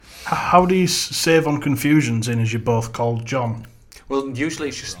How do you save on confusions in as you're both called John? Well, usually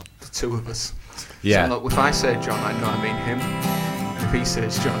it's just the two of us. Yeah. So if I say John, I know I mean him. And if he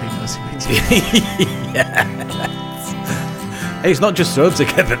says John, he knows he means me. Hey, it's not just thrown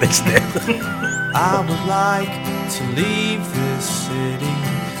together, isn't it? I would like to leave this city.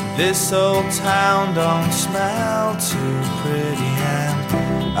 This old town don't smell too pretty,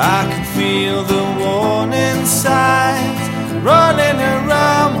 and I can feel the warning signs running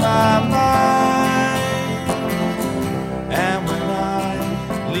around my mind. And when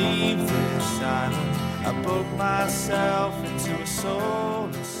I leave this island, I book myself into a soul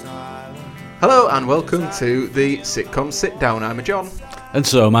asylum. Hello and welcome to the sitcom Sit Down. I'm John. And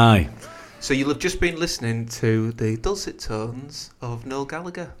so am I. So you'll have just been listening to the dulcet tones of Noel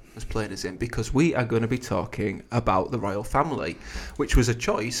Gallagher as playing us in, because we are going to be talking about the Royle Family, which was a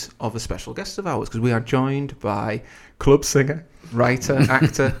choice of a special guest of ours, because we are joined by club singer, writer,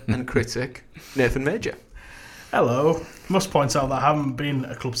 actor and critic Nathan Major. Hello. Must point out that I haven't been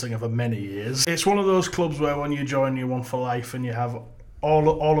a club singer for many years. It's one of those clubs where when you join, you're one for life and you have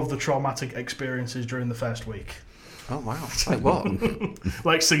all of the traumatic experiences during the first week. Oh wow, like what?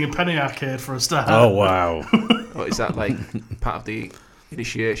 Like singing Penny Arcade for a start. Oh, wow. What, is that like part of the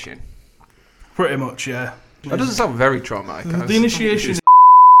initiation? Pretty much, yeah. That doesn't sound very traumatic. The initiation is...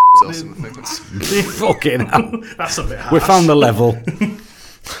 or something. Fucking hell. That's a bit harsh. We found the level.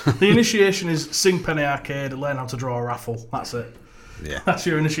 The initiation is sing Penny Arcade, learn how to draw a raffle. That's it. Yeah. That's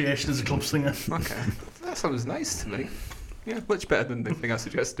your initiation as a club singer. Okay, that sounds nice to me. Yeah, much better than the thing I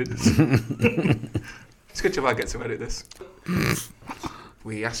suggested. It's a good job I get to edit this.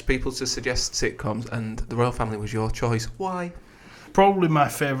 We asked people to suggest sitcoms, and the Royle Family was your choice. Why? Probably my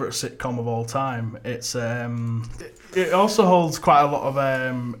favourite sitcom of all time. It's it also holds quite a lot of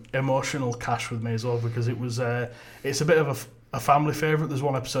emotional cash with me as well, because it's a bit of a family favourite. There's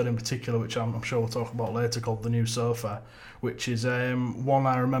one episode in particular which I'm sure we'll talk about later, called The New Sofa, which is one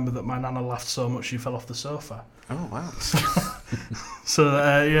I remember that my nana laughed so much she fell off the sofa. Oh wow! So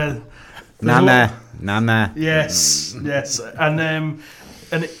yeah. Nana. Yes, and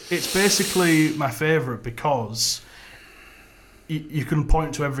it's basically my favourite because you can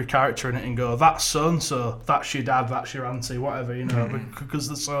point to every character in it and go, that's so and so, that's your dad, that's your auntie, whatever, you know, because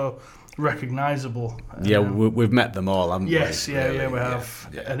they're so recognisable. Yeah, we've met them all, haven't we? Yes, we have,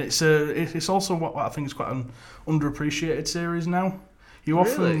 and it's also what I think is quite an underappreciated series now.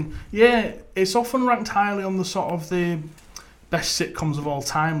 It's often ranked highly on the sort of the best sitcoms of all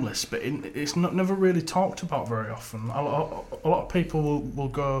time list, but it's never really talked about very often. A lot of people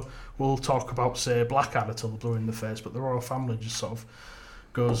will talk about, say, Blackadder till the blue in the face, but the Royle Family just sort of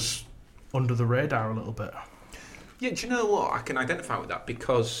goes under the radar a little bit. Yeah, do you know what? I can identify with that,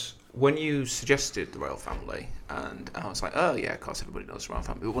 because when you suggested the Royle Family, and I was like, oh yeah, of course everybody knows the Royle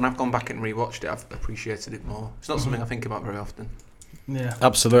Family, but when I've gone back and rewatched it, I've appreciated it more. It's not something I think about very often. Yeah,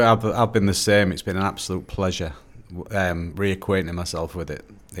 Absolutely. I've been the same. It's been an absolute pleasure reacquainting myself with it.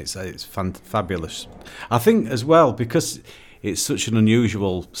 It's fabulous. I think as well, because it's such an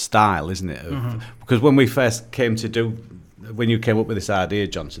unusual style, isn't it? Because when we first when you came up with this idea,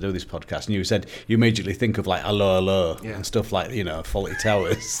 John, to do this podcast, and you said you immediately think of like Hello, and stuff like, you know, Fawlty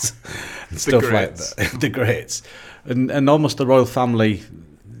Towers and stuff like that. The greats, and almost the Royle Family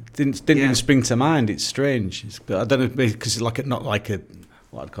didn't even spring to mind. It's strange. I don't know, because it's not like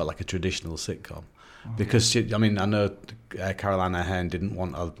what I'd call like a traditional sitcom. Because I know Caroline Aherne didn't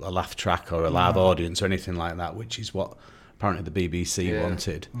want a laugh track or a live audience or anything like that, which is what apparently the BBC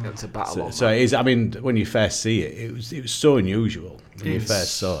wanted. It's a battle. So it is. I mean, when you first see it, it was so unusual when you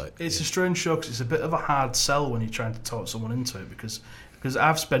first saw it. It's a strange show because it's a bit of a hard sell when you're trying to talk someone into it, because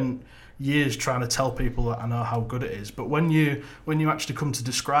I've spent years trying to tell people that I know how good it is, but when you actually come to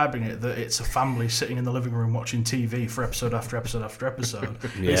describing it, that it's a family sitting in the living room watching TV for episode after episode after episode,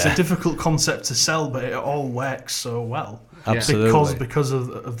 it's a difficult concept to sell, but it all works so well. Absolutely. Because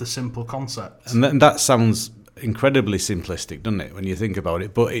of the simple concept. And that sounds incredibly simplistic, doesn't it, when you think about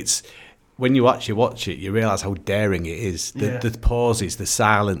it? But it's when you actually watch it, you realise how daring it is. The pauses, the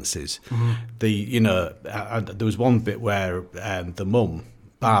silences, there was one bit where the mum,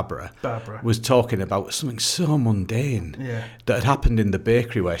 Barbara was talking about something so mundane that had happened in the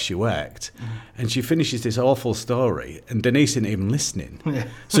bakery where she worked, and she finishes this awful story, and Denise isn't even listening.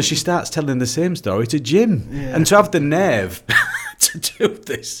 So she starts telling the same story to Jim, and to have the nerve to do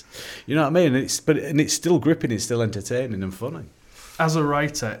this, you know what I mean? It's still gripping, it's still entertaining and funny. As a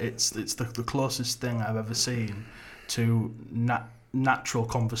writer, it's the closest thing I've ever seen to natural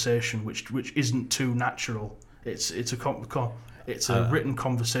conversation, which isn't too natural It's a written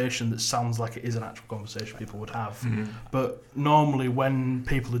conversation that sounds like it is an actual conversation people would have. But normally when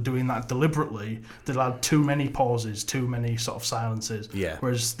people are doing that deliberately, they'll add too many pauses, too many sort of silences. Yeah.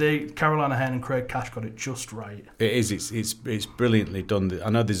 Whereas Caroline Aherne and Craig Cash got it just right. It is. It's brilliantly done. I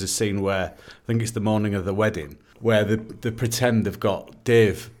know there's a scene where I think it's the morning of the wedding where they pretend they've got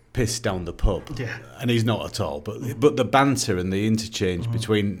Dave pissed down the pub, and he's not at all. But the banter and the interchange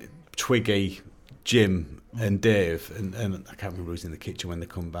between Twiggy, Jim, and Dave, and I can't remember who's in the kitchen when they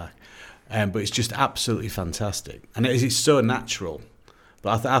come back, but it's just absolutely fantastic, and it's so natural.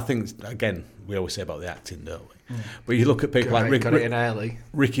 But I think again, we always say about the acting, don't we? But you look at people like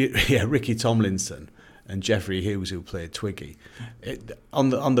Ricky Tomlinson and Jeffrey Hughes, who played Twiggy, on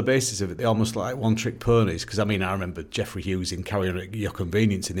the basis of it, they almost like one-trick ponies. Because I remember Jeffrey Hughes in Carry On at Your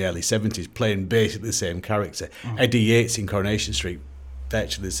Convenience in the early 70s playing basically the same character. Eddie Yates in Coronation Street,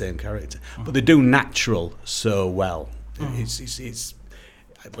 virtually the same character, but they do natural so well. It's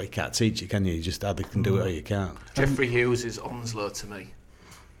well, you can't teach it, can you? You just either can do it or you can't. Jeffrey Hughes is Onslow to me.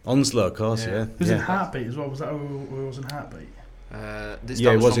 Onslow, of course, yeah. He was in Heartbeat as well. Was that who was in Heartbeat?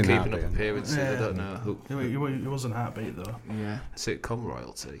 He was in Keeping Up Appearances. I don't know who. He was in Heartbeat though. Yeah, sitcom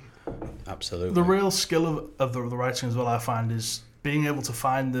royalty. Absolutely. The real skill of the writing as well, I find, is being able to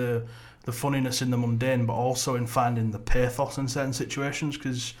find the funniness in the mundane, but also in finding the pathos in certain situations.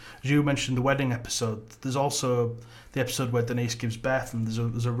 Because as you mentioned, the wedding episode, there's also the episode where Denise gives birth, and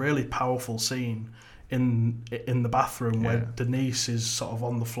there's a really powerful scene in the bathroom where Denise is sort of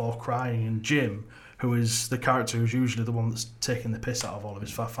on the floor crying, and Jim, who is the character who's usually the one that's taking the piss out of all of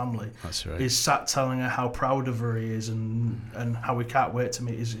his family, that's right, is sat telling her how proud of her he is and how he can't wait to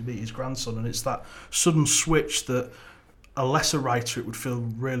meet his grandson. And it's that sudden switch that a lesser writer it would feel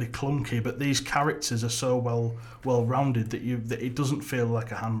really clunky, but these characters are so well rounded that it doesn't feel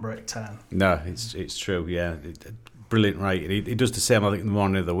like a handbrake turn. No, it's true. Yeah, brilliant writing. He does the same, I think, in the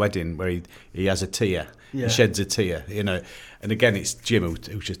morning of the wedding where he has a tear. He sheds a tear, and again it's Jim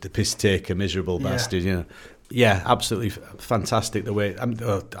who's just a piss taker, miserable bastard. Yeah, absolutely fantastic the way. I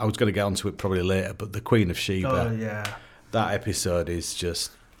was going to get onto it probably later, but the Queen of Sheba, that episode is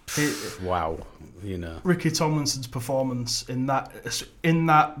just wow. Ricky Tomlinson's performance in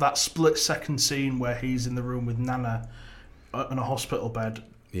that split second scene where he's in the room with Nana in a hospital bed,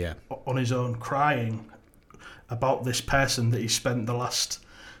 on his own, crying about this person that he spent the last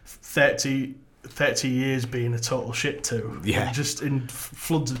 30 years being a total shit to, just in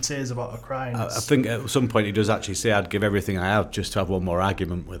floods of tears about her crying. I think at some point he does actually say, I'd give everything I have just to have one more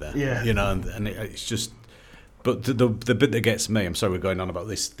argument with her. And it's just. But the bit that gets me, I'm sorry we're going on about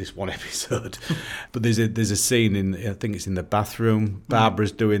this one episode, but there's a scene in, I think it's in the bathroom,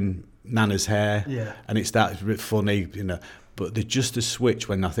 Barbara's doing Nana's hair, and it's that a bit funny, but there's just a switch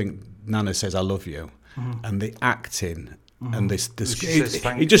when I think Nana says I love you, and the acting and this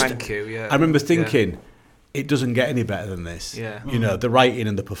thank you. Yeah. I remember thinking it doesn't get any better than this. Yeah. The writing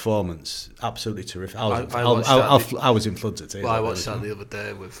and the performance, absolutely terrific. I was in floods of tears. Well, I watched that the other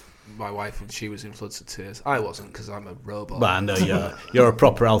day with my wife and she was in floods of tears. I wasn't because I'm a robot. Well, I know you're a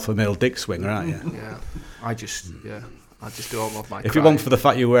proper alpha male dick swinger, aren't you? Yeah. I just do all of my. If it weren't for the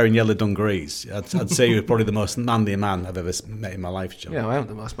fact you're wearing yellow dungarees, I'd say you're probably the most manly man I've ever met in my life, John. Yeah, I am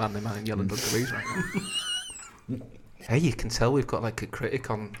the most manly man in yellow dungarees right now. Hey, you can tell we've got like a critic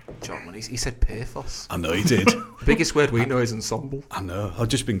on John when he said pathos. I know he did. The biggest word we know is ensemble. I know. I've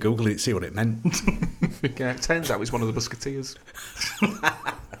just been Googling it to see what it meant. Yeah, it turns out he's one of the Musketeers.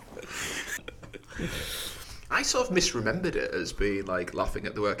 I sort of misremembered it as being like laughing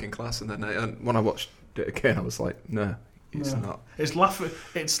at the working class, and then when I watched it again, I was like, no, it's not. It's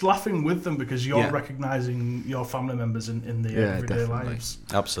laughing with them because you're recognising your family members in the everyday lives.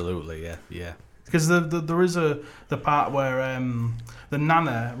 Absolutely, yeah. Because there is the part where the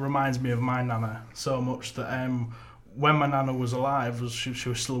Nana reminds me of my Nana so much that when my Nana was alive, she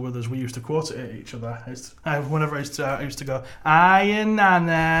was still with us, we used to quote it at each other. Whenever I used to go, "Aye,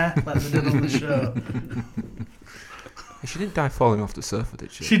 Nana," like they did on the show. She didn't die falling off the sofa,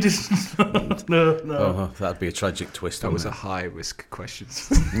 did she? She didn't. No. Oh, that'd be a tragic twist. That was a high-risk question.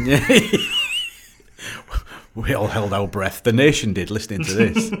 We all held our breath. The nation did, listening to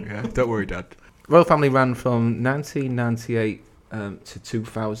this. Yeah, don't worry, Dad. Royle Family ran from 1998 to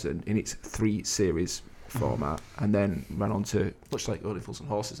 2000 in its 3-series format, and then ran on to, much like Only Fools and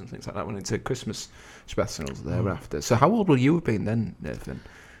Horses and things like that, went into Christmas specials thereafter. So how old will you have been then, Nathan?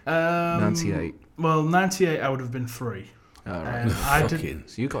 98. Well, 98 I would have been 3. Oh, right.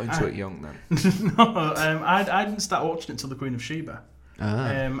 So you got into it young then? No, I didn't start watching it till The Queen of Sheba.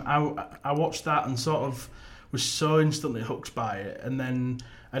 I watched that and sort of was so instantly hooked by it, and then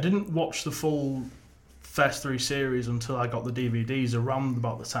I didn't watch the full first 3 series until I got the DVDs around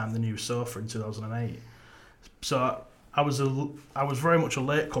about the time the new sofa in 2008. So I was very much a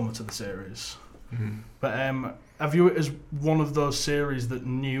latecomer to the series. But I view it as one of those series that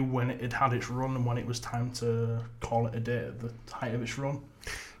knew when it had its run and when it was time to call it a day at the height of its run.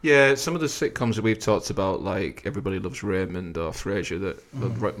 Yeah, some of the sitcoms that we've talked about, like Everybody Loves Raymond or Frasier,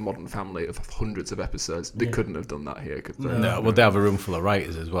 the Modern Family of hundreds of episodes, they couldn't have done that here, could they? No, well, they have a room full of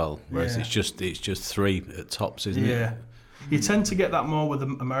writers as well, whereas Yeah. it's just 3 at tops, isn't it? Yeah. You tend to get that more with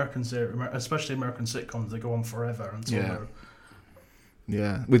American series, especially American sitcoms. They go on forever until they're...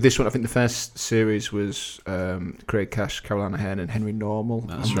 Yeah, with this one, I think the first series was Craig Cash, Caroline Aherne, and Henry Normal.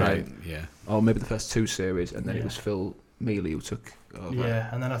 That's right. Yeah. Or maybe the first 2 series, and then it was Phil Mealy who took over. Yeah,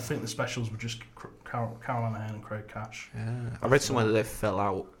 and then I think the specials were just Caroline Aherne and Craig Cash. Yeah, I read somewhere that they fell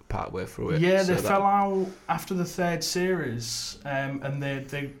out partway through it. Yeah, they fell out after the 3rd series, and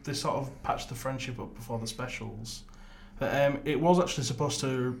they sort of patched the friendship up before the specials. But it was actually supposed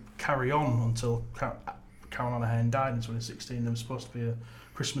to carry on until Caroline Aherne died in 2016. There was supposed to be a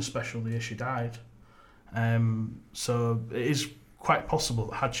Christmas special the year she died. So it is quite possible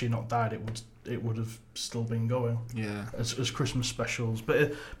that had she not died, it would have still been going. Yeah. As Christmas specials,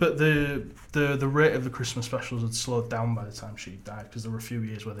 but the rate of the Christmas specials had slowed down by the time she died because there were a few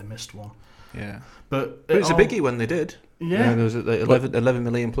years where they missed one. Yeah. But it's a biggie when they did. Yeah. There was 11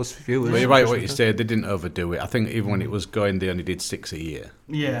 million plus viewers. Well, you're right what you say. They didn't overdo it. I think even when it was going, they only did 6 a year.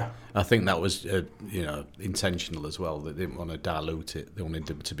 Yeah. I think that was intentional as well. They didn't want to dilute it. They wanted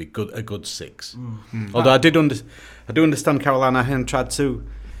it to be a good 6. Although I do understand Caroline Aherne tried to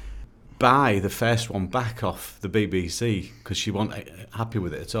buy the first one back off the BBC because she wasn't happy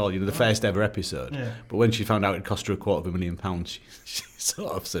with it at all. The first ever episode. Yeah. But when she found out it cost her £250,000, she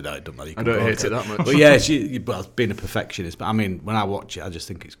sort of said, "I don't know. I don't hate it that much." But yeah, being a perfectionist. But I mean, when I watch it, I just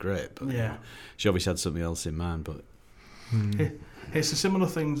think it's great. But Yeah. She obviously had something else in mind. But It's a similar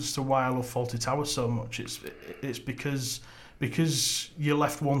thing as to why I love Fawlty Towers so much. It's because you're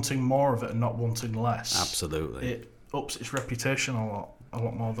left wanting more of it and not wanting less. absolutely, It ups its reputation a lot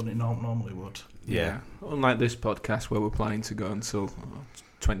more than it normally would. yeah. Unlike this podcast where we're planning to go until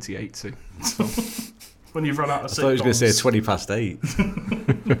 2080. So. When you've run out of I thought he was going to say sitcoms. 20 past 8.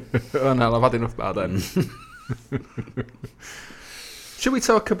 Oh no, I've had enough by then. Should we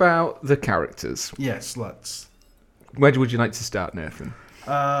talk about the characters? Yes, let's. Where would you like to start, Nathan?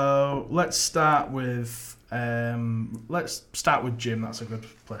 Let's start with Jim. That's a good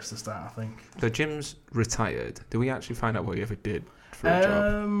place to start, I think. So Jim's retired. Do we actually find out what he ever did for a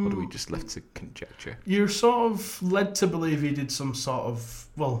job? Or do we just left to conjecture? You're sort of led to believe he did some sort of...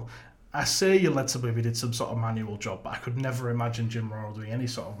 Well, I say you're led to believe he did some sort of manual job, but I could never imagine Jim Royle doing any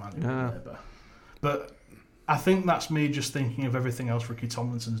sort of manual labour. But I think that's me just thinking of everything else Ricky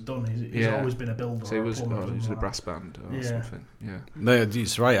Tomlinson's done. He's always been a builder. So he was a a brass band or something. Yeah. No,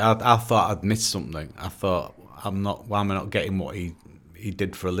 it's right. I thought I'd missed something. I thought, why am I not getting what he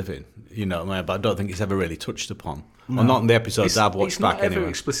did for a living? You know what I mean? But I don't think it's ever really touched upon. No. Well, not in the episodes I've watched back anyway. It's not ever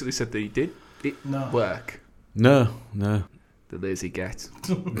explicitly said that he did work. No. The lazy get.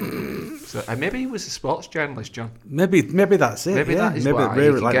 So maybe he was a sports journalist, John. Maybe that's it. Maybe that is why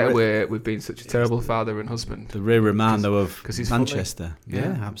he can get away with being such a terrible father and husband. The Ray Romano of Manchester. Funny.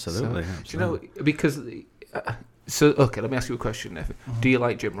 Yeah, absolutely. So, you know, because... okay, let me ask you a question, Nathan. Do you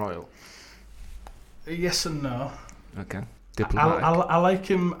like Jim Royle? Yes and no. Okay. Diplomatic. I like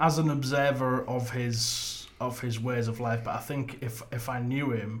him as an observer of his ways of life, but I think if I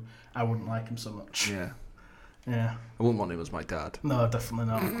knew him, I wouldn't like him so much. Yeah. Yeah. I wouldn't want him as my dad. No, definitely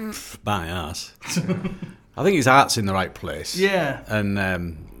not. My ass. I think his heart's in the right place. Yeah.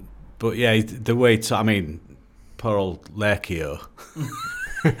 And but yeah, the way poor old Lerchio,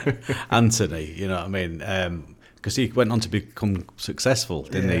 Anthony. You know what I mean? Because he went on to become successul,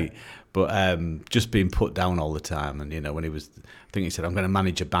 didn't he? But just being put down all the time, and when he was, I think he said, "I'm going to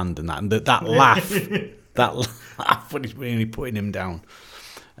manage a band," and that laugh, that laugh when he's really putting him down.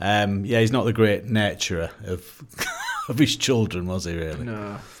 He's not the great nurturer of his children, was he? Really?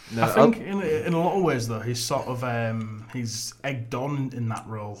 No. I think in a lot of ways, though, he's sort of he's egged on in that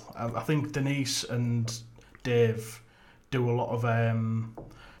role. I think Denise and Dave do a lot of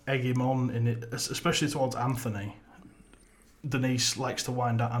egg him on in it, especially towards Anthony. Denise likes to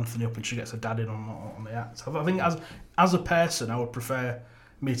wind Anthony up, and she gets her dad in on the act. I think as a person, I would prefer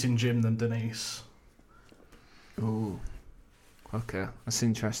meeting Jim than Denise. Ooh. Okay, that's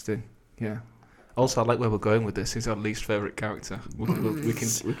interesting. Yeah. Also, I like where we're going with this. He's our least favourite character. We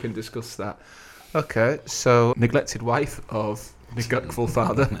can discuss that. Okay, so neglected wife of neglectful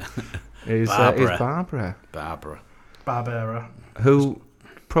father is Barbara. Barbara. Who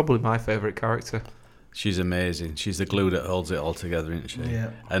probably my favourite character. She's amazing. She's the glue that holds it all together, isn't she?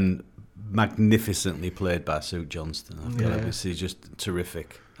 Yeah. And magnificently played by Sue Johnston. I've got to Yeah. be. She's just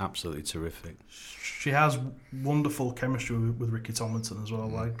terrific. Absolutely terrific. She has wonderful chemistry with Ricky Tomlinson as well.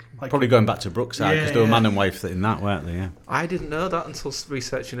 Like Probably going back to Brookside, because they were man and wife in that, weren't they? Yeah. I didn't know that until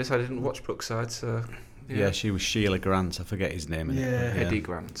researching this. I didn't watch Brookside, so... Yeah, she was Sheila Grant. I forget his name. Eddie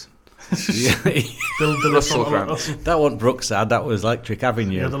Grant. Yeah. Russell Grant. That wasn't Brookside, that was Electric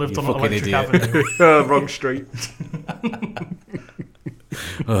Avenue. Yeah, they lived you on fucking Electric idiot. Avenue. Wrong street.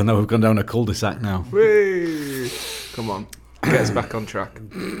 Oh no, we've gone down a cul-de-sac now. Whee! Come on, get us back on track.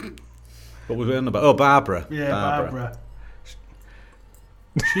 What were we on about? Oh, Barbara. Yeah, Barbara.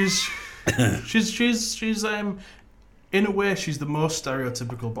 She's in a way she's the most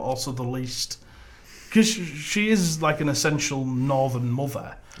stereotypical, but also the least, because she is like an essential northern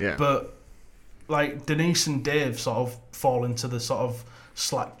mother. Yeah. But like Denise and Dave sort of fall into the sort of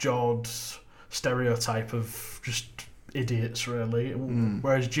slack-jawed stereotype of just idiots, really.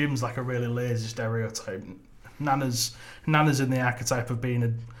 Whereas Jim's like a really lazy stereotype. Nana's in the archetype of being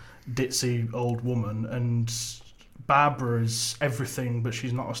a ditzy old woman, and Barbara's everything, but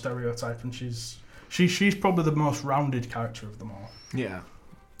she's not a stereotype, and she's probably the most rounded character of them all. Yeah.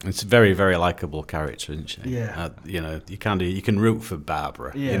 It's a very, very likeable character, isn't she? Yeah. You can root for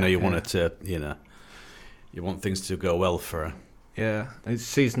Barbara. Yeah. You want her to, you want things to go well for her. Yeah, it's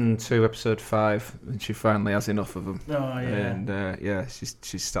season 2, episode 5, and she finally has enough of them. Oh yeah. And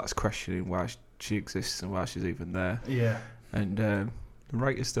she starts questioning why she exists and why she's even there. Yeah. And the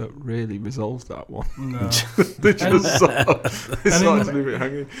writers don't really resolve that one. No. They just sort of leave it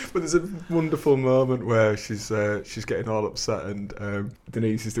hanging. But there's a wonderful moment where she's getting all upset, and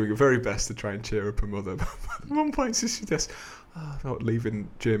Denise is doing her very best to try and cheer up her mother. But at one point she suggests, I'm not leaving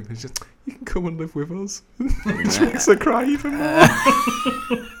Jim. He's just, you can come and live with us. It just makes her cry even more.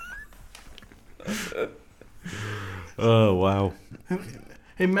 Oh, wow.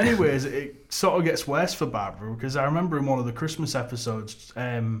 In many ways, it sort of gets worse for Barbara, because I remember in one of the Christmas episodes,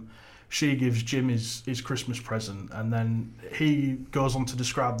 she gives Jim his Christmas present, and then he goes on to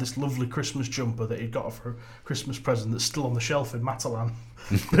describe this lovely Christmas jumper that he'd got for a Christmas present that's still on the shelf in Matalan.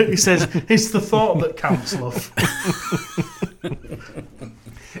 But he says, it's the thought that counts, love.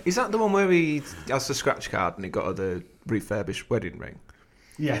 Is that the one where he has the scratch card and he got her the refurbished wedding ring?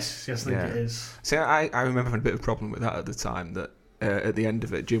 Yes, I think it is. See, I remember having a bit of a problem with that at the time, that at the end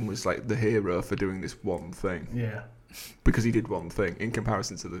of it, Jim was like the hero for doing this one thing. Yeah. Because he did one thing in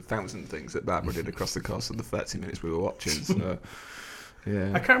comparison to the 1,000 things that Barbara did across the course of the 30 minutes we were watching. So,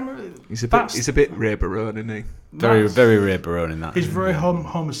 yeah. I can't remember. He's a bit Ray Barone, isn't he? Very, very Ray Barone in that. He's very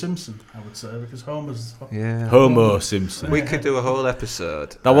Homer Simpson, I would say, because Homer's... Yeah. Homo Simpson. We could do a whole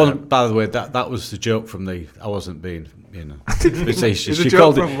episode. That wasn't, by the way, that was the joke from the... I wasn't being, She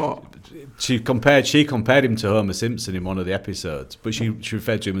called from what? She compared him to Homer Simpson in one of the episodes, but she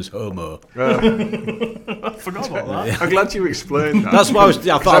referred to him as Homo. I forgot about that. I'm glad you explained that. That's why I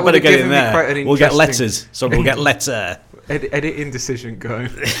thought I'd better get in there. We'll get interesting- letters, so we'll get letter. Editing decision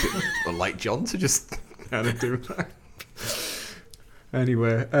going. I'd like John to just kind of do that.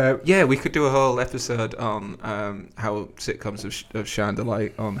 Anyway, we could do a whole episode on how sitcoms have shined a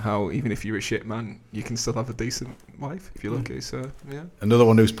light on how even if you're a shit man, you can still have a decent wife if you're lucky. So yeah, Another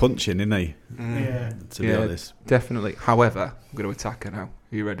one who's punching, isn't he? Yeah. To be honest, definitely. However, I'm going to attack her now.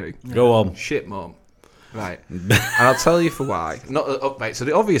 Are you ready? Go on. Shit mum. Right, and I'll tell you for why. Mate. So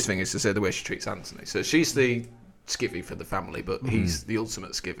the obvious thing is to say the way she treats Anthony. So she's the skivvy for the family, but he's the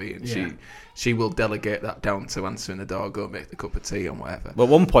ultimate skivvy, and she will delegate that down to answering the door, go make the cup of tea and whatever. But at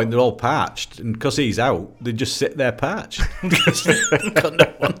one point they're all parched, and because he's out, they just sit there parched because they've got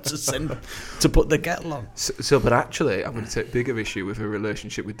no one to send to put the kettle on. But actually, I'm going to take bigger issue with her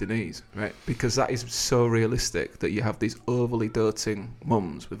relationship with Denise, right? Because that is so realistic that you have these overly doting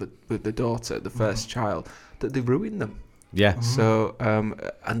mums with the daughter, the first child, that they ruin them. Yeah. So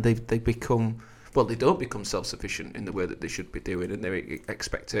and they become. Well, they don't become self-sufficient in the way that they should be doing, and their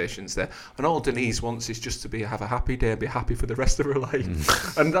expectations there. And all Denise wants is just to have a happy day and be happy for the rest of her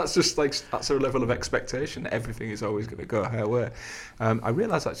life. And that's just that's her level of expectation. Everything is always going to go her way. I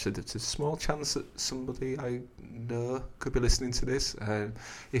realise actually that there's a small chance that somebody I know could be listening to this.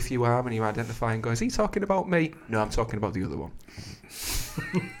 If you are and you identify and go, is he talking about me? No, I'm talking about the other one.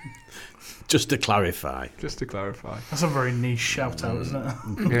 Just to clarify. That's a very niche shout out, isn't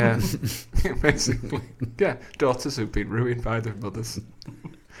it? Yeah. Basically. Yeah. Daughters who've been ruined by their mothers.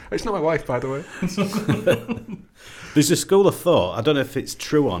 It's not my wife, by the way. There's a school of thought, I don't know if it's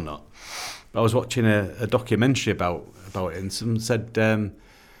true or not, but I was watching a documentary about it, and someone said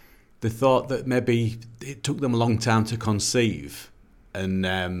they thought that maybe it took them a long time to conceive, and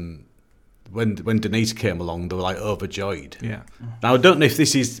when Denise came along, they were like overjoyed. Yeah. Now I don't know if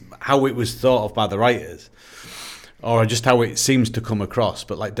this is how it was thought of by the writers, or just how it seems to come across.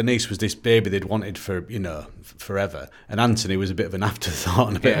 But like Denise was this baby they'd wanted for forever, and Anthony was a bit of an afterthought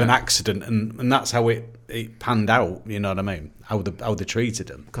and a bit of an accident, and that's how it panned out. You know what I mean? How they treated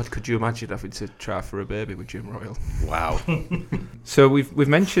him. God, could you imagine having to try for a baby with Jim Royle? Wow. So we've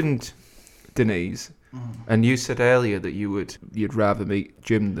mentioned Denise, and you said earlier that you'd rather meet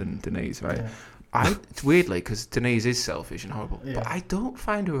Jim than Denise, right? Yeah. It's weirdly, because Denise is selfish and horrible, Yeah. but I don't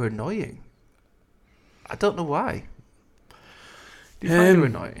find her annoying. I don't know why. Do you find her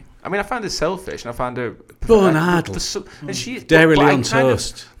annoying? I mean, I find her selfish, and I find her Bernardle. and she is Dairily but on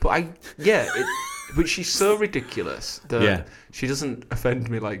toast. But she's so ridiculous that Yeah. she doesn't offend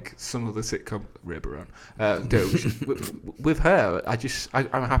me like some of the sitcom Rayburn do. With her,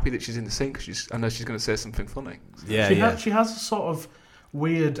 I'm happy that she's in the scene because I know she's going to say something funny. Yeah, She has a sort of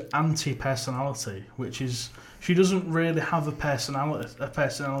weird anti-personality, which is she doesn't really have a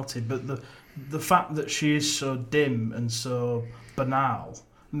personality, but the fact that she is so dim and so banal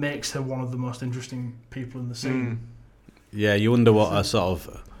makes her one of the most interesting people in the scene. Yeah, you wonder what a sort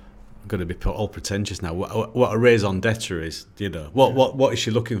of... I'm going to be all pretentious now. What a raison d'etre is, What is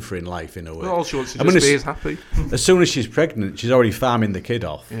she looking for in life, in a way? Well, all she wants to be is happy. As soon as she's pregnant, she's already farming the kid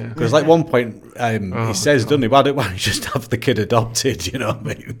off. Yeah. Because like one point, he says, doesn't he, why don't you just have the kid adopted, you know what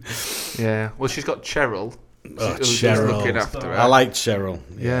I mean? Yeah. Well, she's got Cheryl. Who's Cheryl. looking after her. I liked Cheryl.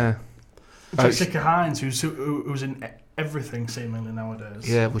 Yeah. Jessica Hines, who's in everything seemingly nowadays.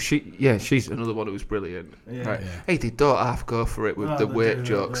 Yeah, well, she's another one who's brilliant. Yeah. Right. Yeah. Hey, they don't half go for it with the they weight do,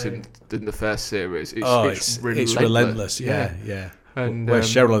 jokes they- in the first series. It's relentless. Yeah. And Whereas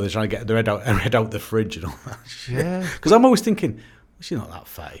Cheryl, they're trying to get her head out the fridge and all that shit. Yeah. Because I'm always thinking, well, she's not that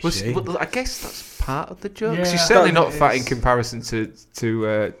fat, is she? Well, I guess that's part of the joke. Yeah, She's certainly that not fat in is- comparison to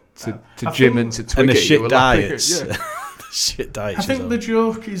I Jim think- and to Twiggy. And the who shit were diets. Like, yeah. The shit diets. I think she's the on.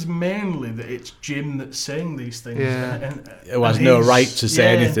 joke is mainly that it's Jim that's saying these things. Yeah. Who has and no he's- right to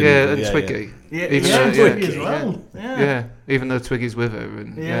say anything. Yeah, and Twiggy. Yeah, Even yeah, though- Twiggy yeah, as well. Yeah. Yeah, even though Twiggy's with her.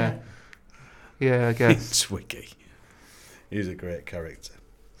 And yeah, I guess. Twiggy. He's a great character.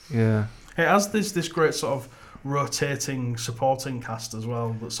 Yeah. It has this great sort of rotating supporting cast as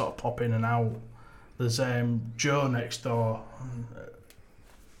well that sort of pop in and out. There's Joe next door,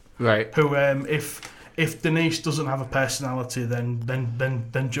 Right. who if Denise doesn't have a personality,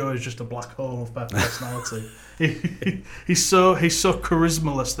 then Joe is just a black hole of personality. he's so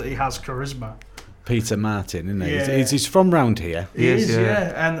charismaless that he has charisma. Peter Martin, isn't he? Yeah. He's from round here. He Yes, is,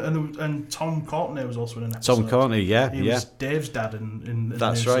 yeah. And Tom Courtenay was also in an episode. Tom Courtenay, He yeah. was Dave's dad in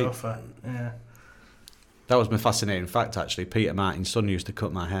That's the New right. Sofa. Yeah. That was my fascinating fact, actually. Peter Martin's son used to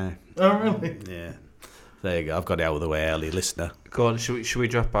cut my hair. Oh really? Yeah. There you go. I've got it out of the way early, listener. Go on, should we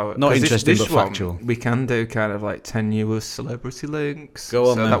drop out? Not 'Cause interesting, this but one, factual. We can do kind of like tenuous celebrity links. Go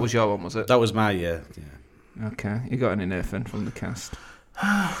on, So then. that was your one, was it? That was my, yeah. Okay. You got any Nathan from the cast?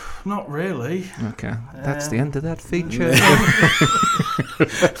 Not really. Okay. That's the end of that feature.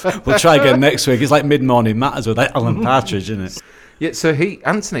 We'll try again next week. It's like Mid-Morning Matters with Alan Partridge, isn't it? Yeah, so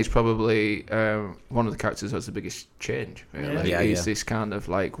Anthony's probably one of the characters who has the biggest change, really. Yeah, He's yeah. this kind of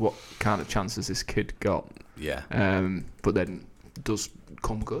like, what kind of chances this kid got? Yeah. But then does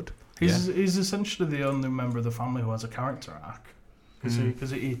come good. He's essentially the only member of the family who has a character arc. Because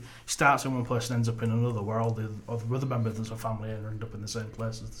he starts in one place and ends up in another, where all the other members of the family end up in the same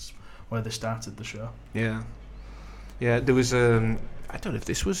place as where they started the show. Yeah. Yeah, there was, I don't know if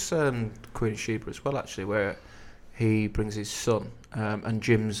this was Queen Sheba as well, actually, where he brings his son and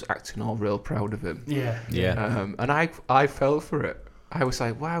Jim's acting all real proud of him. Yeah. Yeah. And I fell for it. I was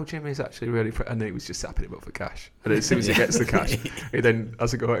like, wow, Jim is actually really... And he was just sapping him up for cash. And as soon as he gets the cash, he then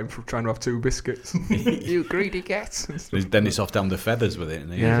has a go at him for trying to have 2 biscuits. You greedy get. Then it's off down the feathers with it.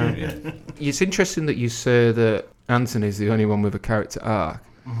 Isn't it? Yeah. It's interesting that you say that Anthony's the only one with a character arc.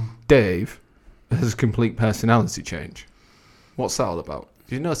 Dave has a complete personality change. What's that all about?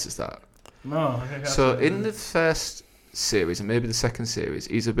 Did you notice that? No. So in the first series and maybe the second series,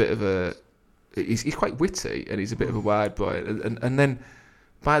 he's a bit of a... He's quite witty and he's a bit of a wide boy. And then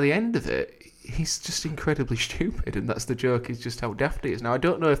by the end of it, he's just incredibly stupid. And that's the joke, is just how daft he is. Now, I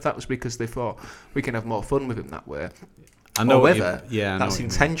don't know if that was because they thought we can have more fun with him that way. I know or what whether that's you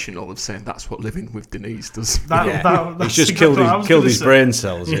mean. intentional of saying that's what living with Denise does. He's just killed his brain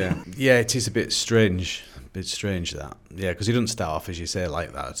cells, yeah. Yeah, it is a bit strange. That. Yeah, because he doesn't start off, as you say,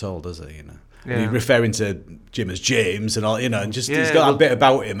 like that at all, does he? You know, Yeah. He's referring to Jim as James and all, you know, and just Yeah, he's got a bit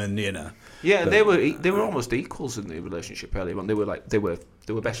about him, and you know. Yeah, they were almost equals in the relationship earlier on. They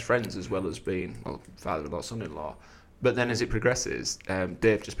were best friends as well as being father-in-law, son-in-law. But then as it progresses,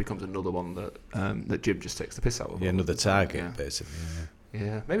 Dave just becomes another one that Jim just takes the piss out of. Yeah, another target, yeah. basically.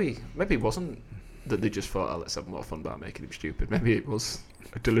 Yeah, maybe it wasn't that they just thought, let's have more fun about making him stupid. Maybe it was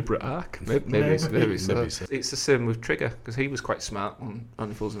a deliberate arc. Maybe so. Maybe so. It's the same with Trigger, because he was quite smart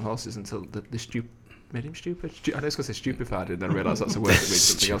on Fools and Horses until the made him stupid. I was going to say stupefied and then realised that's a word that means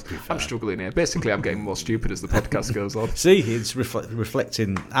something else. I'm struggling here. Basically, I'm getting more stupid as the podcast goes on. See, it's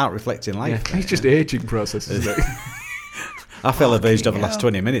reflecting life. Yeah, it's just aging process, isn't it? I fell of age over the last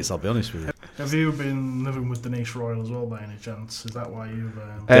 20 minutes, I'll be honest with you. Have you been living with Denise Royle as well by any chance? Is that why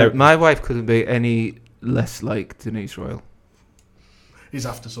you've... my wife couldn't be any less like Denise Royle. He's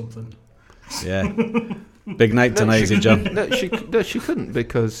after something. Yeah. Big night tonight, is it, John? No, she couldn't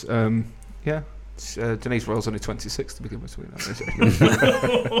because, Denise Royle's only 26 to begin with.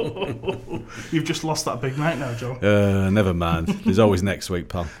 You've just lost that big night now, Joe. Never mind. There's always next week,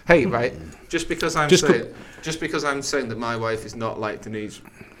 pal. Hey, right. Just because I'm saying that my wife is not like Denise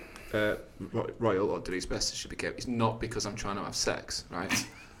Royle or Denise Best as she became, it's not because I'm trying to have sex, right?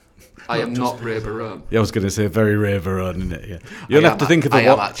 I am not Ray Barone. Yeah, I was going to say very Ray Barone, isn't it? Yeah. You'll have to think of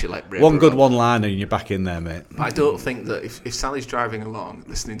one good one-liner and you're back in there, mate. I don't think that if Sally's driving along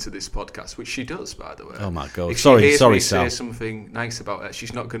listening to this podcast, which she does, by the way. Oh my God! If she hears me Sal. say something nice about her,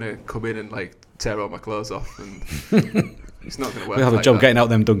 she's not going to come in and like tear all my clothes off, and it's not going to work. We'll have like a job that. getting out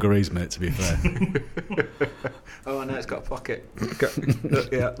them dungarees, mate. To be fair. Oh no, it's got a pocket.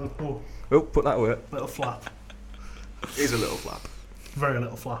 Yeah. Oh, put that away. Little flap. Here's a little flap. Very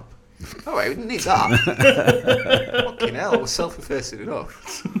little flap. Oh, wait, we didn't need that. Fucking hell, we're self-effacing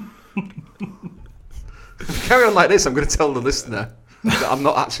enough. If we carry on like this, I'm going to tell the listener that I'm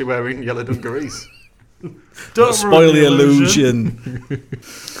not actually wearing yellow dungarees. Don't spoil the illusion.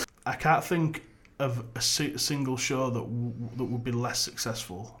 I can't think of a single show that would be less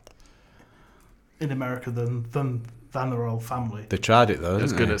successful in America than the Royle Family. They tried it though. I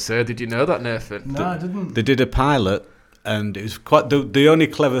was going to say, did you know that, Nathan? No, I didn't. They did a pilot. And it was quite the only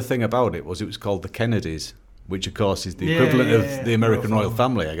clever thing about it was called the Kennedys, which of course is the equivalent of the American Royle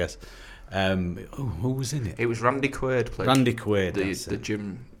Family, I guess. Who was in it? It was Randy Quaid. Randy Quaid, the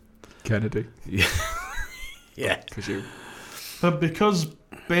Jim Kennedy. Yeah, yeah. Presume. But because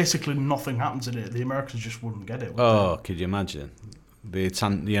basically nothing happens in it, the Americans just wouldn't get it. Could you imagine the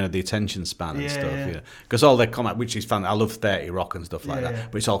attention span and stuff? Because all their comment, which is fun. I love 30 Rock and stuff like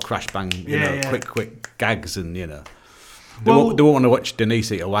that, but it's all crash bang, quick gags and They won't want to watch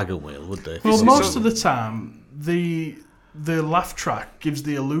Denise eat a wagon wheel, would they? Well, most of the time, the laugh track gives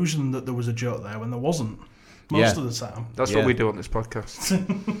the illusion that there was a joke there when there wasn't. Most of the time. That's what we do on this podcast.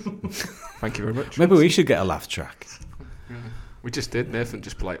 Thank you very much. Maybe we should get a laugh track. Yeah. We just did. Nathan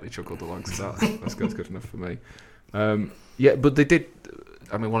just politely chuckled along to that. That's good enough for me. But they did...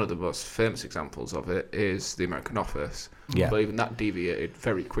 I mean, one of the most famous examples of it is The American Office. Yeah. But even that deviated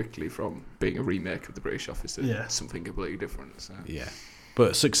very quickly from being a remake of The British Office to something completely different. So. Yeah.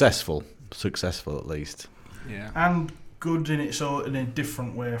 But successful at least. Yeah. And good in a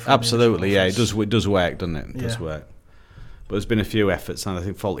different way. From Absolutely, yeah. It does work, doesn't it? It does work. But there's been a few efforts, and I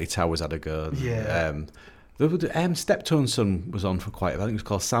think Fawlty Towers had a go. Yeah. Steptoe & Son was on for quite a while. I think it was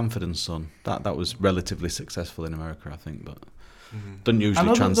called Sanford and Son. That was relatively successful in America, I think, but doesn't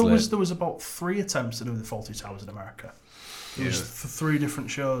usually translate. There was about 3 attempts to do the Fawlty Towers in America. It was for 3 different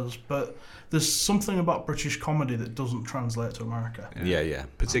shows, but there's something about British comedy that doesn't translate to America. Yeah.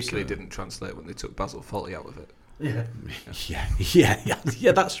 Particularly didn't translate when they took Basil Fawlty out of it. Yeah,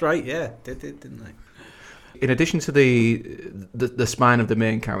 that's right. Yeah, they did, didn't they? In addition to the spine of the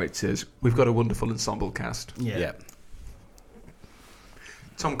main characters, we've got a wonderful ensemble cast. Yeah.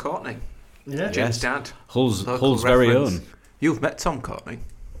 Tom Courtney. Yeah. Jim's dad. Hull's very own. You've met Tom Courtney.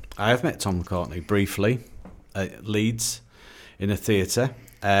 I have met Tom Courtney briefly at Leeds in a theatre.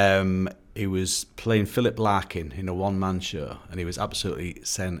 He was playing Philip Larkin in a one-man show, and he was absolutely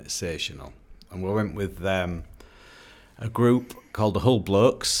sensational. And we went with a group called the Hull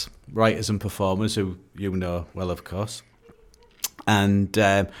Blokes, writers and performers who you know well, of course. And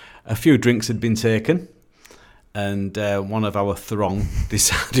a few drinks had been taken, and one of our throng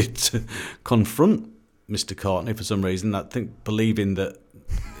decided to confront Mr. Courtney for some reason. I think believing that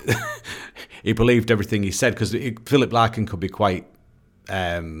he believed everything he said, because Philip Larkin could be quite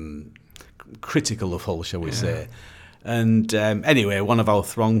critical of Hull, shall we say. And anyway, one of our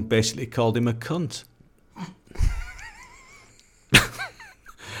throng basically called him a cunt.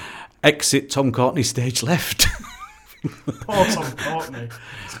 Exit Tom Courtney, stage left. Poor Tom Courtney.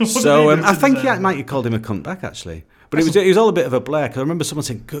 So I think he might have called him a cunt back, actually. But it was all a bit of a blare, because I remember someone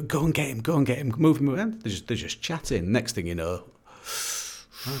saying, go and get him, move him around. They're just chatting. Next thing you know,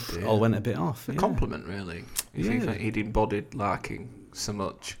 all went a bit off. A compliment, really. He'd embodied larking so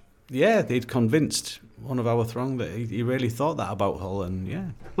much. Yeah, he'd convinced one of our throng that he really thought that about Hull, and yeah.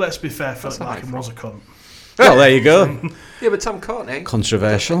 Let's be fair, Philip Larkin was a cunt. Well, there you go. Yeah, but Tom Courtenay.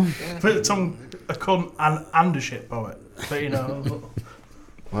 Controversial. Yeah. But Tom, a cunt and a shit poet. But, you know,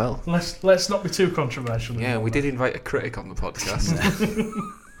 Well, let's not be too controversial. yeah, we did invite a critic on the podcast.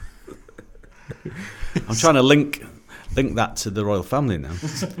 I'm trying to link that to the royal family now.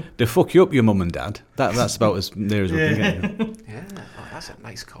 They fuck you up, your mum and dad. That's about as near as we can get. Yeah, that's a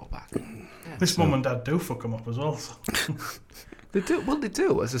nice callback. Yeah. This mum and dad do fuck them up as well. So. They do. Well, they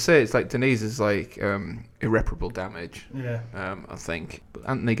do. As I say, it's like Denise is like irreparable damage. Yeah. I think. But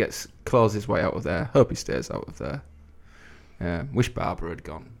Anthony claws his way out of there. Hope he stays out of there. Wish Barbara had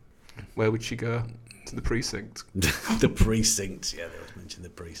gone. Where would she go? To the precinct. The precinct. Yeah, they always mention the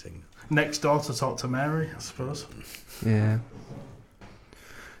precinct. Next door to talk to Mary, I suppose. Yeah.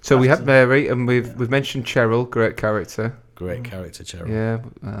 So we had Mary, and we've mentioned Cheryl, great character. Great character, Cheryl. Yeah,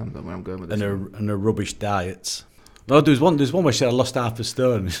 that's where I'm going with this. And her rubbish diets. No, there's one where she had lost half a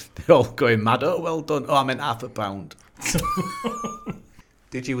stone. They're all going mad. Oh, well done. Oh, I meant half a pound.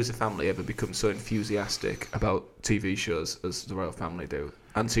 Did you as a family ever become so enthusiastic about TV shows as the Royle Family do?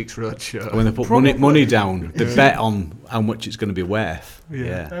 Antiques Roadshow. When they put money down, they bet on how much it's going to be worth.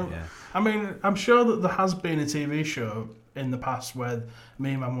 Yeah. I mean, I'm sure that there has been a TV show in the past where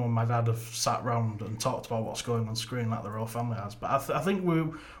me, my mum and my dad have sat round and talked about what's going on screen like the Royle Family has. But I think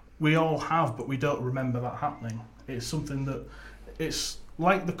we all have, but we don't remember that happening. It's something that, it's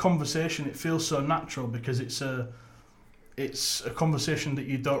like the conversation, it feels so natural because it's a conversation that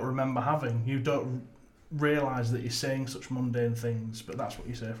you don't remember having. You don't realise that you're saying such mundane things, but that's what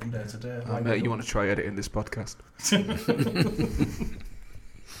you say from day to day. Mate, you want to try editing this podcast?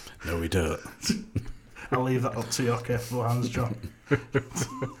 No, we don't. I'll leave that up to your careful hands, John.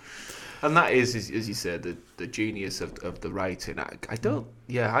 And that is, as you said, the genius of the writing.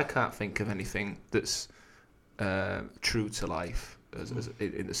 I can't think of anything that's true to life as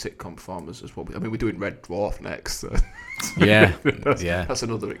in the sitcom form as what we're doing Red Dwarf next. So. Yeah, that's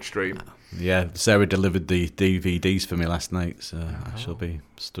another extreme. Yeah, Sarah delivered the DVDs for me last night, so I shall be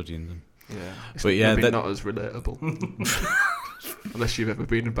studying them. Yeah, it's but yeah, not as relatable. Unless you've ever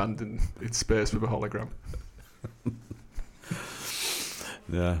been abandoned in space with a hologram.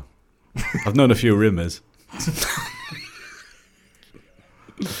 Yeah, I've known a few rimmers.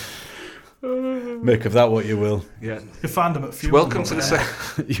 Make of that what you will. Yeah, you find them at fuel. Welcome to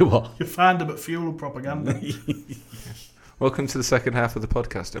the You what? You find them at fuel and propaganda. Welcome to the second half of the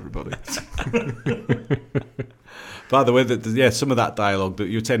podcast, everybody. By the way, some of that dialogue that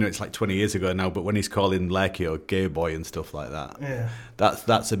you're telling me, it's like 20 years ago now, but when he's calling Lekio gay boy and stuff like that, yeah,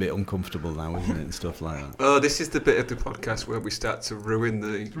 that's a bit uncomfortable now, isn't it? And stuff like that. Oh, this is the bit of the podcast where we start to ruin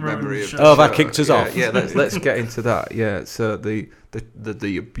the memory of. Oh, that kicked us off. Yeah, let's get into that. Yeah, so the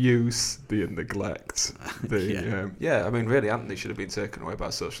abuse, the neglect, I mean, really, Anthony should have been taken away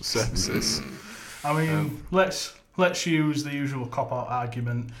by social services. I mean, let's use the usual cop-out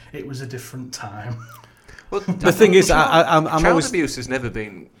argument. It was a different time. Well, the thing is, I'm child always... abuse has never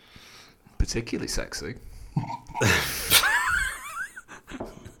been particularly sexy.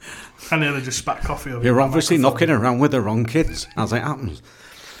 I nearly just spat coffee over. You're obviously knocking around with the wrong kids, as it happens.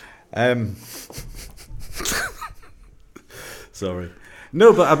 Sorry.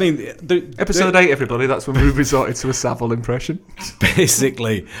 No, but I mean... Episode 8, everybody, that's when we resorted to a Savile impression.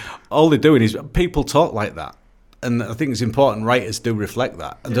 Basically, all they're doing is people talk like that. And I think it's important writers do reflect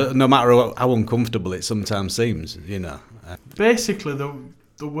that, no matter how uncomfortable it sometimes seems, you know. Basically,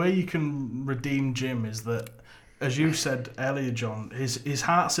 the way you can redeem Jim is that, as you said earlier, John, his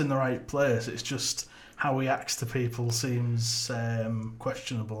heart's in the right place. It's just how he acts to people seems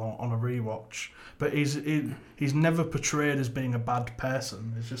questionable on a rewatch. But he's never portrayed as being a bad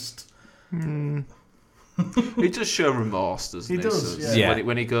person. It's just... He does show remorse, doesn't he? He does, so yeah.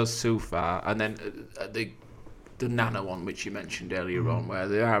 When he goes too far, and then the Nana one, which you mentioned earlier on, where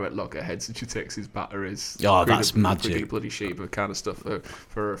they are at loggerheads and she takes his batteries. Oh, that's magic. Pretty bloody Sheba kind of stuff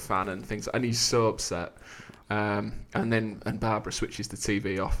for a fan and things. And he's so upset. And Barbara switches the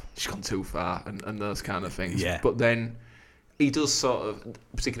TV off. She's gone too far and those kind of things. Yeah. But then he does sort of,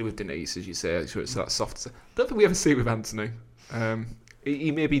 particularly with Denise, as you say, so it's that soft. I don't think we ever see it with Anthony. He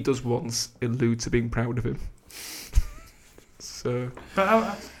maybe does once allude to being proud of him. So,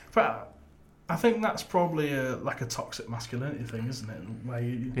 but I think that's probably like a toxic masculinity thing, isn't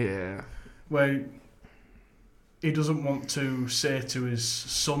it? Where he doesn't want to say to his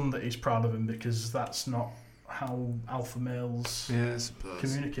son that he's proud of him because that's not how alpha males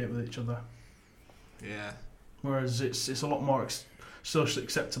communicate with each other. Yeah. Whereas it's a lot more socially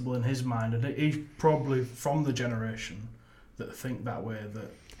acceptable in his mind, and he's probably from the generation that think that way.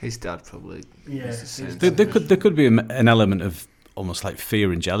 That his dad probably. Yeah, there could be an element of almost like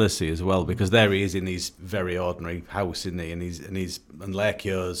fear and jealousy as well, because there he is in his very ordinary house, isn't he? And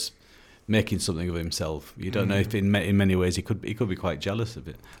Lerchio's making something of himself. You don't know if in many ways he could be quite jealous of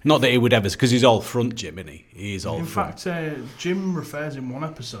it. Not that he would ever, because he's all front, Jim, isn't he? He is all in front. fact, Jim refers in one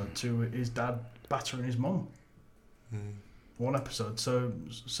episode to his dad battering his mum. One episode, so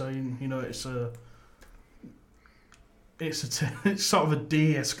you know it's sort of a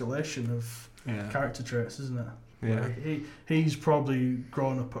de-escalation of character traits, isn't it? Yeah. He's probably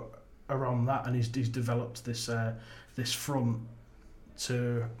grown up around that, and he's developed this front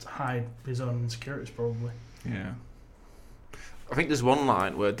to hide his own insecurities, probably. Yeah. I think there's one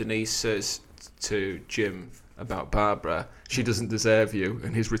line where Denise says to Jim about Barbara, "She doesn't deserve you,"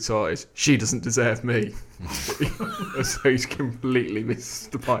 and his retort is, "She doesn't deserve me." So he's completely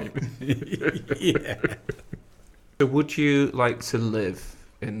missed the point. Yeah. So would you like to live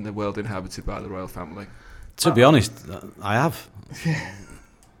in the world inhabited by the Royle family? To be honest, I have.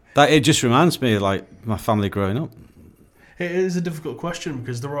 That it just reminds me of like my family growing up. It is a difficult question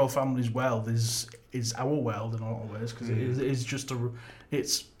because the Royle family's world is our world in a lot of ways, because it is just a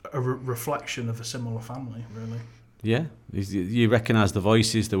reflection of a similar family, really. Yeah, you recognise the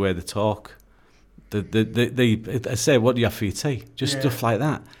voices, the way they talk. I say, "What do you have for your tea?" Just stuff like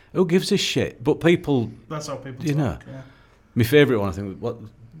that. Who gives a shit? But people. That's how people you talk. know, Yeah. my favourite one, I think,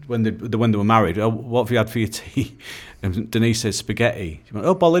 when they were married. "Oh, what have you had for your tea?" And Denise says spaghetti. She went,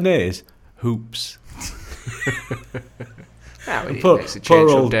 "Oh, bolognese, hoops." He makes a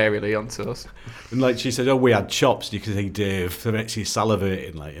change from Dairy on toast. And like she said, "Oh, we had chops." You can see Dave, the next he's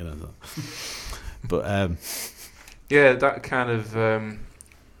salivating, like, you know. But yeah, that kind of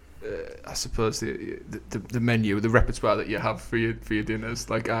I suppose the menu, the repertoire that you have for your dinners.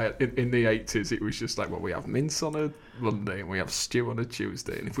 Like in the 80s, it was just like, well, we have mince on a Monday and we have stew on a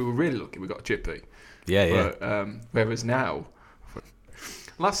Tuesday, and if we were really lucky, we got a chippy. Yeah. But, whereas now,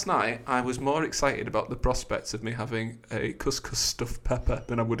 last night I was more excited about the prospects of me having a couscous stuffed pepper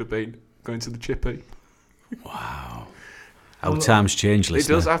than I would have been going to the chippy. Wow, how times change,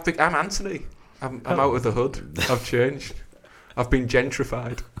 listener. It does. I'm Anthony. I'm out of the hood. I've changed. I've been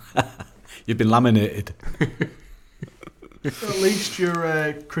gentrified. You've been laminated. At least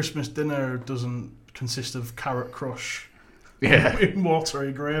your Christmas dinner doesn't consist of carrot crush in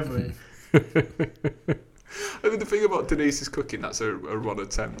watery gravy. I mean, the thing about Denise's cooking, that's a one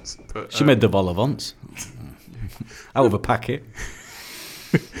attempt. But, she made the vol au vents out of a packet.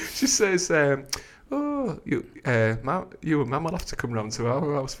 She says, "Oh, you and Mum will have to come round to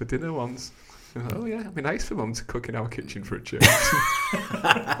our house for dinner once." Like, "Oh yeah, it'd be nice for Mum to cook in our kitchen for a change."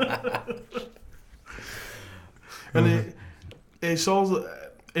 And it's also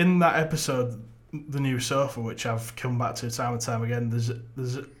in that episode, the new sofa, which I've come back to time and time again. There's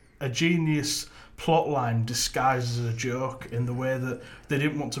a genius plot line disguised as a joke in the way that they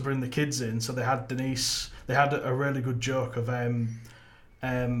didn't want to bring the kids in, so they had Denise. They had a really good joke of Jim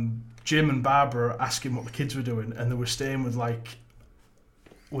and Barbara asking what the kids were doing, and they were staying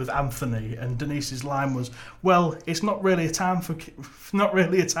with Anthony, and Denise's line was, "Well, it's not really a time for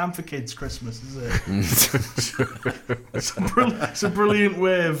kids' Christmas, is it?" It's a brilliant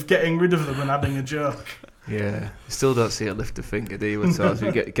way of getting rid of them and adding a joke. Yeah, you still don't see her lift a finger, do you? Until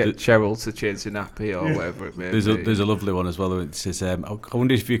you get Cheryl to change the nappy or whatever it may be. There's a lovely one as well. It says, "I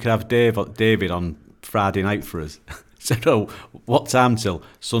wonder if you could have David on Friday night for us." Said, "Oh, what time till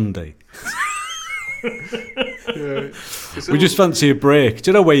Sunday?" Yeah. We just fancy a break. Do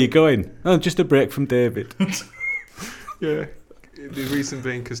you know where you're going? Oh, just a break from David. Yeah. The reason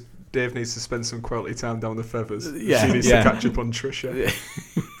being because Dave needs to spend some quality time down the feathers. Yeah. She needs to catch up on Trisha.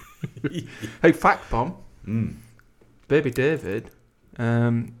 Hey, fact bomb. Baby David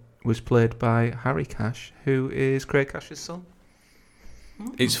was played by Harry Cash, who is Craig Cash's son.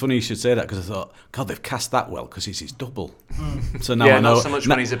 It's funny you should say that, because I thought, God, they've cast that well because he's his double. So now I know. Not so much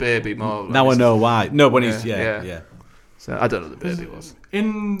when he's a baby, more. Now I know why. No, when he's yeah. So I don't know who the baby was.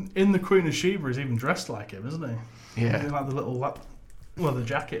 In the Queen of Sheba, he's even dressed like him, isn't he? Yeah. Like the little leather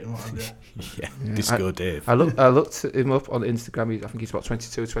jacket and whatever. Yeah. Disco Dave. I looked him up on Instagram. I think he's about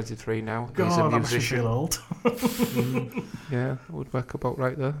 22, 23 now. God, he's a that makes me musician. feel old. Yeah, would work about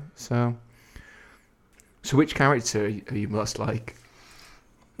right there. So which character are you most like?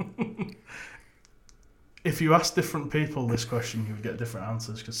 If you ask different people this question, you would get different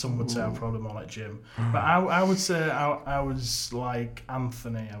answers, because some would say I'm probably more like Jim. But I would say I was like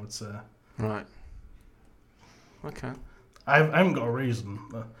Anthony, I would say. Right. Okay. I haven't got a reason.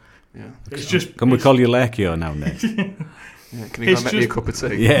 Yeah. It's just... Can we call you Lerchio now, Nate? Yeah, can you go and make me a cup of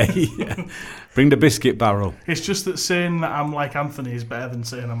tea? Yeah. Bring the biscuit barrel. It's just that saying that I'm like Anthony is better than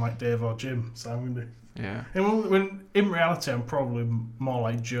saying I'm like Dave or Jim. So I'm going to... Yeah. And when in reality, I'm probably more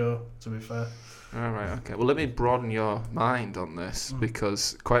like Joe, to be fair. All right, okay. Well, let me broaden your mind on this,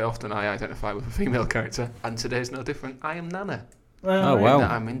 because quite often I identify with a female character, and today's no different. I am Nana. Oh, wow.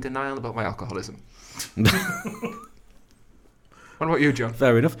 I'm in denial about my alcoholism. What about you, John?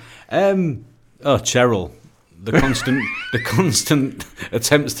 Fair enough. Cheryl. The constant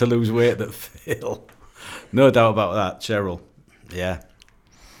attempts to lose weight that fail. No doubt about that, Cheryl. Yeah.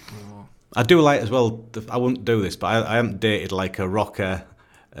 Oh. I do like as well, I wouldn't do this, but I haven't dated like a rocker,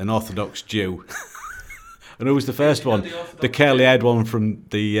 an Orthodox Jew. And who was the first one? The curly haired one from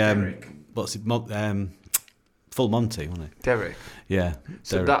the Full Monty, wasn't it? Derek. Yeah.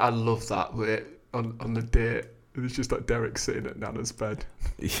 So Derek. that I love that where on the date it was just like Derek sitting at Nana's bed.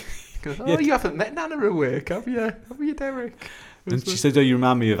 He goes, Yeah. you haven't met Nana awake, have you? Have you, Derek? And she said, "Oh, you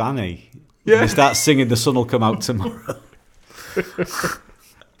remind me of Annie." Yeah. And they start singing "The Sun Will Come Out Tomorrow."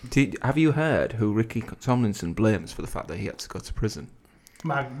 Have you heard who Ricky Tomlinson blames for the fact that he had to go to prison?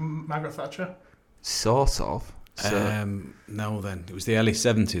 Margaret Thatcher? Sort of. So, No, then it was the early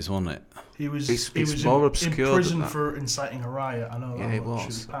 70s, wasn't it? He was It's more in obscure than prison that. for inciting a riot. I know Yeah, that it much.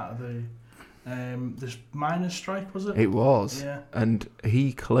 was. It was part of the this miners' strike, was it? It was. Yeah. And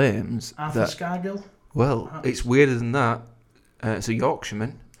he claims Arthur that... Scargill? Well, Perhaps. it's weirder than that. It's a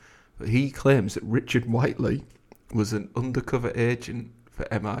Yorkshireman. But he claims that Richard Whiteley was an undercover agent for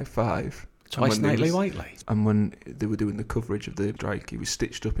MI5. Twice And when Nightly they was- Whiteley. And when they were doing the coverage of the strike, he was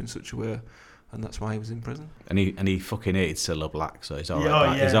stitched up in such a way, and that's why he was in prison. And he fucking hated Cilla Black, so he's all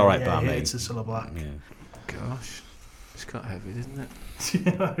right. Yeah, He's all right yeah, by me. It's a Cilla Black. Yeah. Gosh, it's got heavy, isn't it?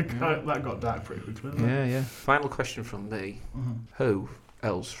 That got dark pretty quickly, didn't it? Yeah. Final question from me. Mhm. Who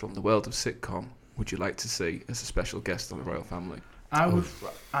else from the world of sitcom would you like to see as a special guest on the Royle Family? I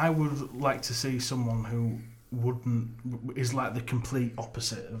would like to see someone who is like the complete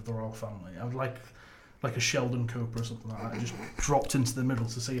opposite of the Royle Family. I would like a Sheldon Cooper or something like that, just dropped into the middle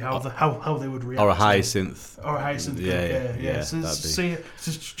to see how they would react. Or a to it. Hyacinth. Or a Hyacinth. Yeah. So that'd be see,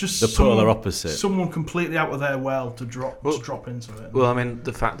 just the polar opposite. Someone completely out of their world to drop into it. Well, I mean,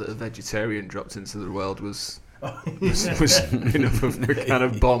 the fact that a vegetarian dropped into the world was Yeah. was enough of a kind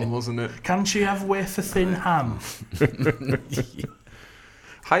of bomb, wasn't it? Can she have wafer thin ham?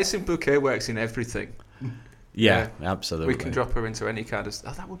 Hyacinth Bouquet works in everything. Yeah, absolutely. We can drop her into any kind of...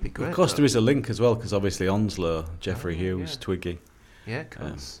 Oh, that would be great. Of course, though. there is a link as well, because obviously Onslow, Geoffrey Hughes, yeah. Twiggy. Yeah, of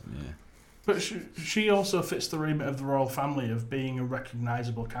course. Yeah. But she also fits the remit of the Royle Family of being a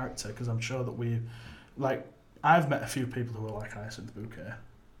recognisable character, because I'm sure that I've met a few people who are like Hyacinth Bouquet.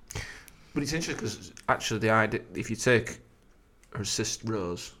 But it's interesting because actually the idea, if you take her sister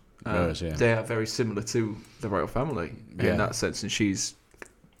Rose, Yeah. they are very similar to the Royle Family Yeah. in that sense, and she's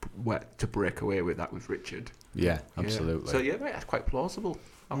wet to break away with that with Richard. Yeah, absolutely. So yeah, right, that's quite plausible.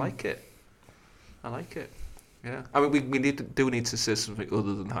 I like it. Yeah. I mean, we do need to say something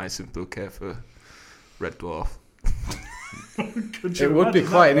other than Hyacinth Bouquet for Red Dwarf. It would be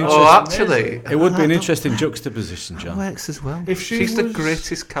quite an interesting... Oh, actually, It would be an interesting juxtaposition, that John. works as well. If She's the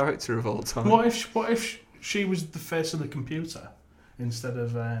greatest character of all time. What if she was the face of the computer instead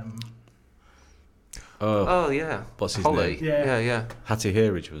of Oh yeah, What's his Holly. name? Yeah. Hattie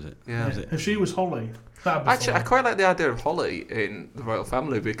Heerage, was it? Yeah. Was it? if she was Holly? That'd be Actually, I fun. quite like the idea of Holly in the Royle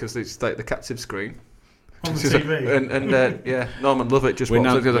Family because it's like the captive screen. On the She's TV. and Norman Lovett just With walks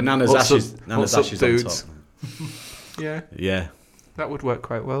up and goes, Nana's "What's ashes, up, Nana's what's up, ashes on dudes?" top. Yeah, Yeah. that would work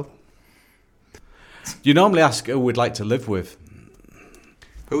quite well. Do you normally ask who we'd like to live with?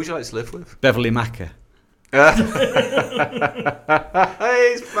 Who would you like to live with? Beverly Macker.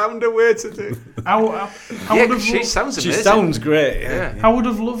 He's found a way to do. I would have she sounds She amazing. sounds great. Yeah. I would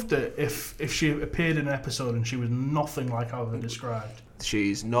have loved it if she appeared in an episode and she was nothing like how they're described.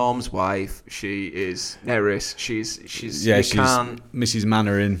 She's Norm's wife. She is Eris. She's She's can't Mrs.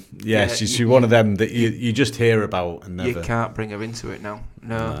 Mannering. Yeah, Yeah, she's one of them that you just hear about and never. you can't bring her into it now.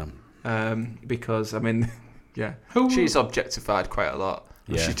 No. Because I mean, yeah, Who- she's objectified quite a lot.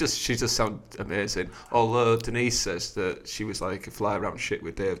 Yeah. She just sounds amazing. Although Denise says that she was like a fly around shit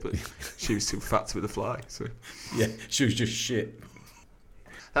with Dave, but she was too fat to be the fly. So Yeah, she was just shit.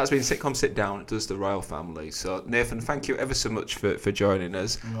 that's been Sitcom Sit Down. It does the Royle Family. So Nathan, thank you ever so much for joining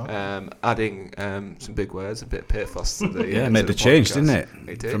us, adding some big words, a bit of pathos to the Yeah, to made the change, podcast. didn't it?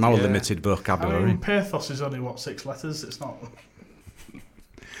 It did, From our yeah. limited I vocabulary. mean, pathos is only 6 letters. It's not.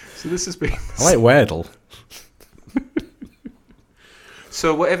 So this has been. I like Wordle.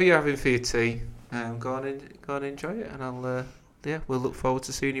 So whatever you're having for your tea, go on and enjoy it, and we'll look forward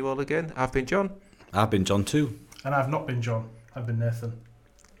to seeing you all again. I've been John. I've been John too. And I've not been John. I've been Nathan.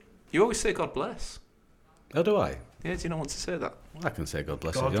 You always say God bless. Oh, do I? Yeah, do you not want to say that? I can say God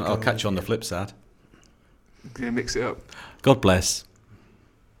bless God you. I'll catch you on the flip side. Can you mix it up? God bless.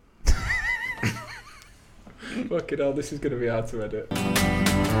 Fucking hell, this is going to be hard to edit.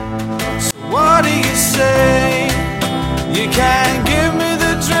 So what do you say? You can't